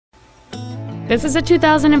This is a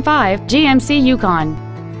 2005 GMC Yukon.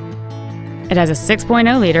 It has a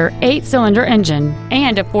 6.0-liter 8-cylinder engine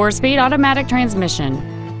and a 4-speed automatic transmission.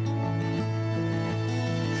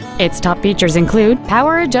 Its top features include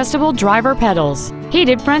power-adjustable driver pedals,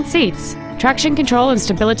 heated front seats, traction control and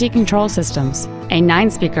stability control systems, a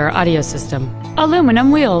 9-speaker audio system,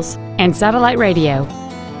 aluminum wheels, and satellite radio.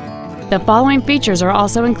 The following features are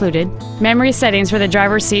also included: memory settings for the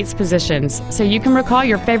driver's seat's positions, so you can recall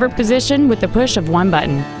your favorite position with the push of one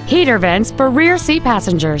button, heater vents for rear seat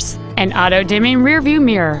passengers, an auto-dimming rear-view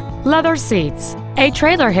mirror, leather seats, a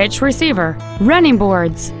trailer hitch receiver, running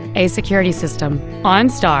boards, a security system,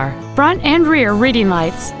 OnStar, front and rear reading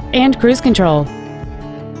lights, and cruise control.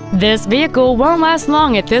 This vehicle won't last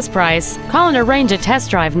long at this price. Call and arrange a test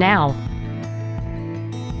drive now.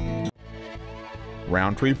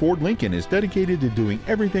 Rountree Ford Lincoln is dedicated to doing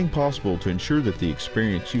everything possible to ensure that the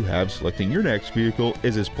experience you have selecting your next vehicle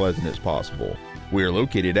is as pleasant as possible. We are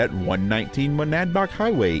located at 119 Monadnock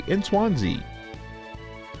Highway in Swanzey.